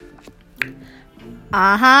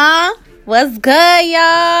What's good,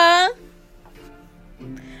 y'all?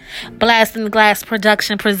 Blast in the Glass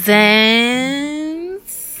Production presents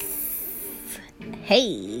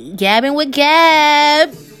Hey, Gabbing with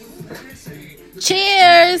Gab.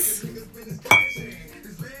 Cheers.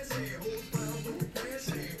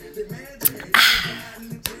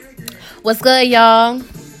 What's good, y'all?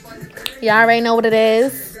 Y'all already know what it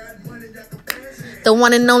is. The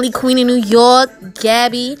one and only Queen of New York,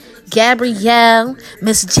 Gabrielle,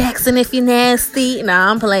 Miss Jackson if you're nasty.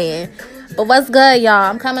 Nah, I'm playing. But what's good, y'all?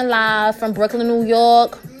 I'm coming live from Brooklyn, New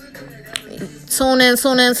York. Tune in.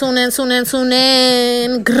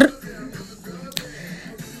 Grr.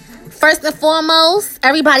 First and foremost,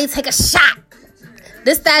 everybody take a shot.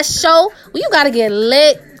 That show where you gotta get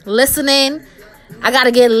lit listening. I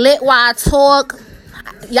gotta get lit while I talk.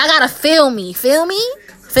 Y'all gotta feel me. Feel me?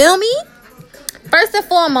 First and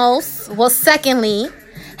foremost, secondly,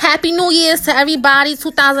 Happy New Year's to everybody.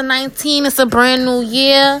 2019, it's a brand new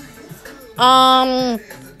year.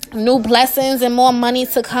 New blessings and more money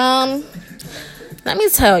to come. Let me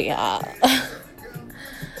tell y'all.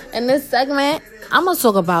 In this segment, I'm gonna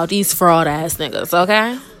talk about these fraud ass niggas,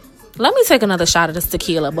 okay? Let me take another shot of this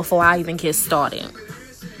tequila before I even get started.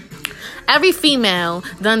 Every female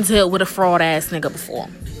done dealt with a fraud ass nigga before.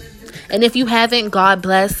 And if you haven't, God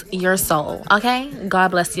bless your soul, okay?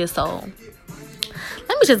 God bless your soul.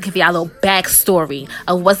 Let me just give y'all a little backstory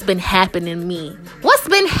of what's been happening to me. What's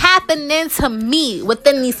been happening to me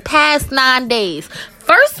within these past 9 days.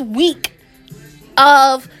 First week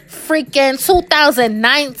of freaking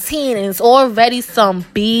 2019 is already some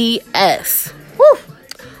BS. Woo!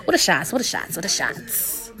 What a shots.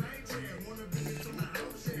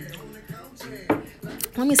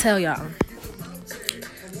 Let me tell y'all.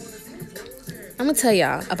 I'm going to tell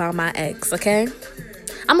y'all about my ex, okay?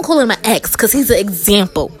 I'm going to call him my ex because he's an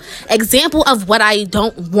example. Example of what I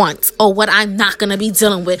don't want or what I'm not going to be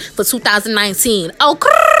dealing with for 2019. Oh,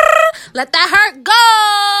 let that hurt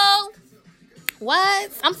go.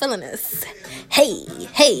 What? I'm feeling this. Hey,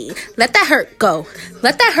 let that hurt go.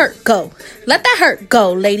 Let that hurt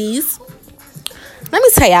go, ladies. Let me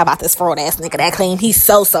tell y'all about this fraud ass nigga that claim he's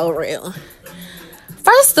so real.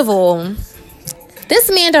 First of all, this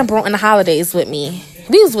man done brought in the holidays with me.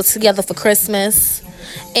 We was together for Christmas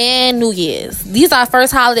and New Year's. These are our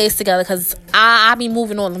first holidays together because I be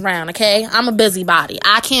moving all around, okay? I'm a busybody.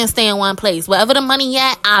 I can't stay in one place. Wherever the money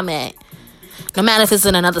at, I'm at. No matter if it's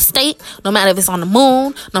in another state, no matter if it's on the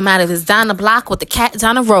moon, no matter if it's down the block with the cat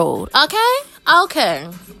down the road, okay?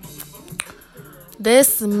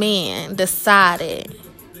 This man decided,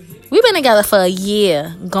 we've been together for a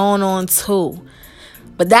year, going on 2.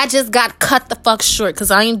 But that just got cut the fuck short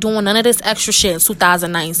because I ain't doing none of this extra shit in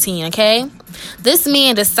 2019, okay? This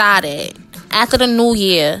man decided after the new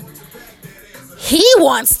year, he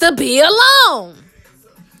wants to be alone.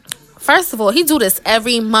 First of all, he do this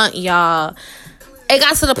every month, y'all. It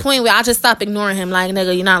got to the point where I just stopped ignoring him. Like,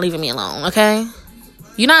 nigga, you're not leaving me alone, okay?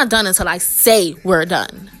 You're not done until I say we're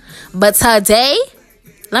done. But today,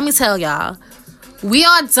 let me tell y'all, we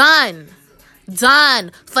are done.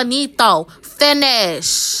 Done. Finito.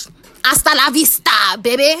 Finish. Hasta la vista,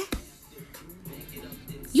 baby.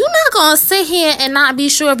 You're not gonna sit here and not be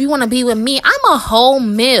sure if you want to be with me. I'm a whole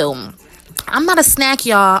meal. I'm not a snack,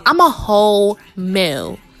 y'all. I'm a whole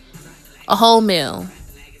meal. A whole meal.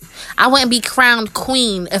 I wouldn't be crowned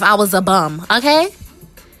queen if I was a bum, okay?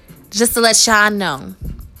 Just to let y'all know.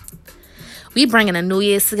 We bringing a New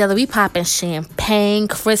Year's together. We popping champagne,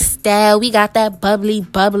 Cristal. We got that bubbly.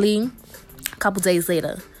 A couple days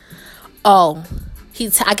later. Oh,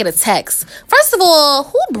 I get a text. First of all,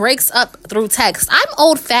 who breaks up through text? I'm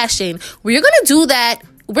old-fashioned. We're going to do that.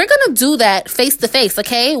 We're going to do that face-to-face,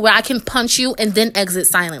 okay? Where I can punch you and then exit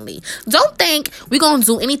silently. Don't think we're going to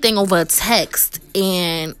do anything over a text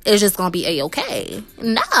and it's just going to be A-okay.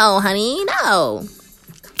 No, honey, no.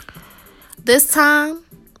 This time,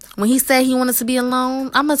 when he said he wanted to be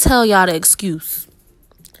alone, I'm going to tell y'all the excuse.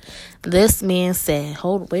 This man said,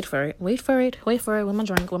 wait for it. Where's my drink? Wait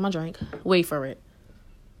for it.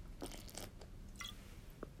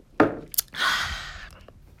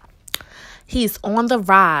 He's on the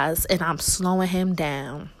rise and I'm slowing him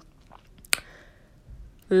down.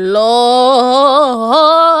 Lord,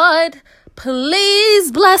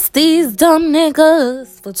 please bless these dumb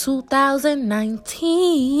niggas for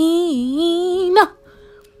 2019.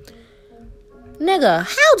 Nigga,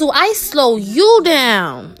 how do I slow you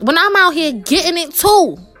down when I'm out here getting it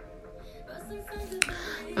too?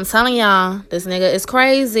 I'm telling y'all, this nigga is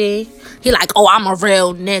crazy. He like, oh, I'm a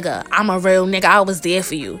real nigga. I was there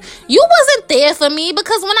for you. You wasn't there for me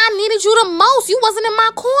because when I needed you the most, you wasn't in my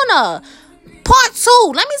corner. Part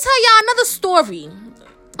 2. Let me tell y'all another story.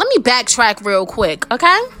 Let me backtrack real quick,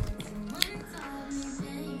 okay?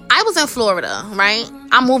 I was in Florida, right?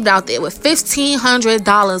 I moved out there with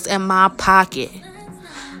 $1,500 in my pocket.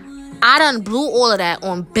 I done blew all of that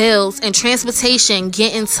on bills and transportation,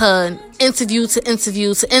 getting to interview.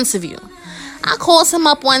 I called him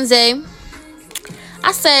up one day.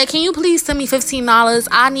 I said, can you please send me $15?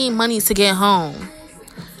 I need money to get home.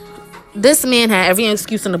 This man had every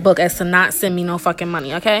excuse in the book as to not send me no fucking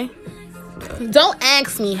money, okay? Don't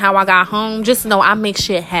ask me how I got home. Just know I make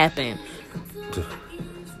shit happen.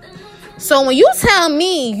 So when you tell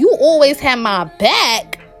me you always had my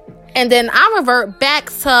back, and then I revert back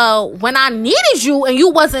to when I needed you and you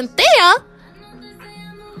wasn't there,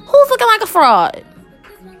 who's looking like a fraud?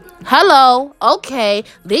 Hello. Okay.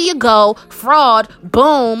 There you go. Fraud.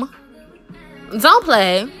 Boom. Don't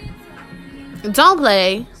play.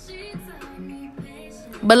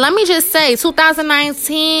 But let me just say,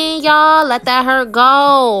 2019, y'all, let that hurt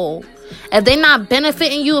go. If they not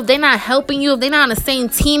benefiting you, if they not helping you, if they not on the same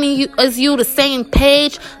team as you, the same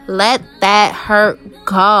page, let that hurt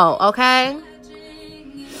go, okay?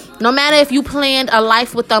 No matter if you planned a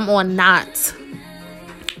life with them or not.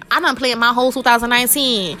 I done planned my whole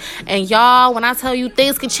 2019. And y'all, when I tell you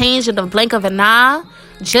things can change in the blink of an eye,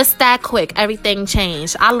 just that quick, everything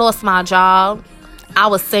changed. I lost my job. I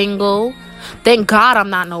was single. Thank God I'm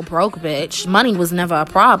not no broke bitch. Money was never a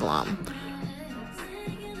problem.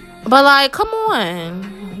 But like, come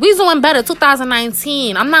on. We doing better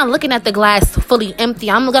 2019. I'm not looking at the glass fully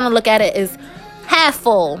empty. I'm going to look at it as half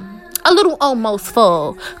full. A little almost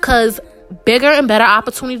full. Because bigger and better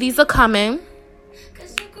opportunities are coming.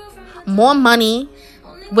 More money,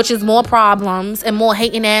 which is more problems and more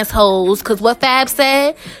hating assholes. Because what Fab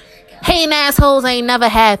said, hating assholes ain't never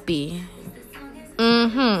happy.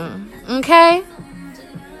 Okay?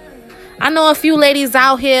 I know a few ladies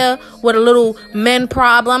out here with a little men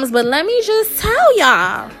problems, but let me just tell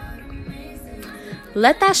y'all,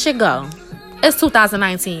 let that shit go. It's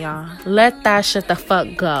 2019, y'all. Let that shit the fuck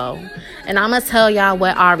go. And I'm going to tell y'all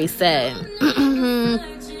what Ari said.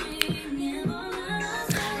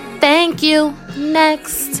 Thank you.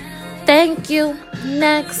 Next. Thank you.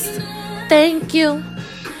 Next. Thank you.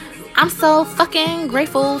 I'm so fucking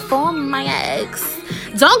grateful for my ex.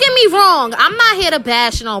 Don't get me wrong. I'm not here to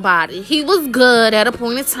bash nobody. He was good at a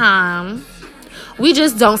point in time. We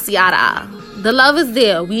just don't see eye to eye. The love is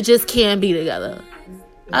there. We just can't be together.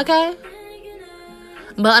 Okay?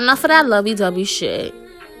 But enough of that lovey-dovey shit.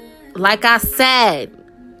 Like I said,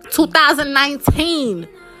 2019.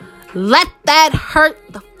 Let that hurt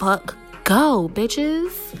the fuck go,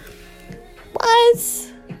 bitches.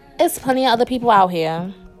 What? There's plenty of other people out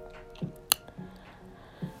here.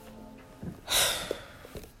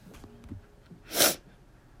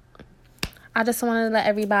 I just wanted to let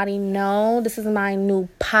everybody know this is my new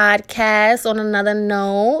podcast. On another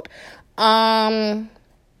note,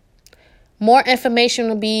 more information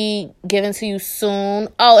will be given to you soon.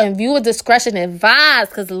 Oh, and viewer discretion advised,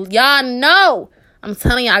 because y'all know, I'm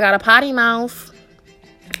telling you, I got a potty mouth.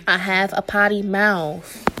 I have a potty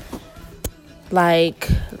mouth. Like,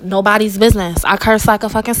 nobody's business. I curse like a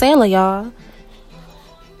fucking sailor, y'all.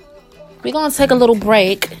 We're going to take a little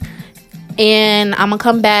break, and I'm going to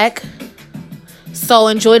come back. So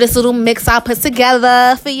enjoy this little mix I put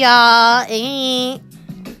together for y'all. And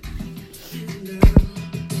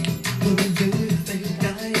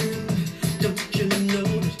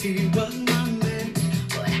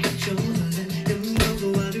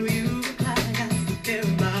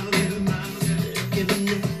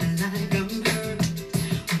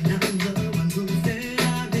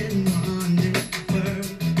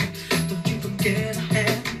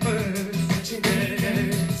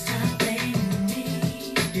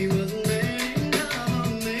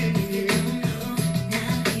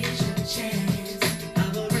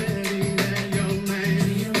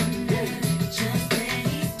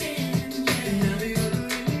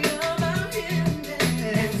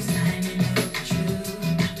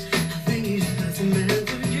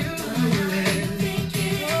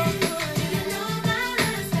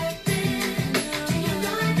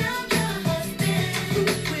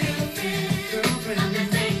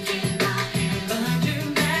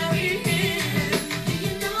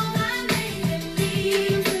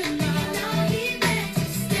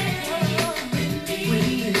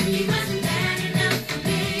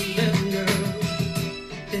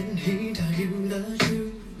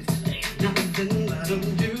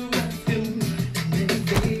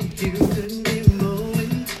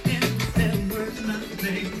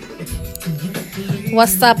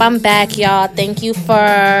What's up? I'm back, y'all. Thank you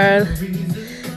for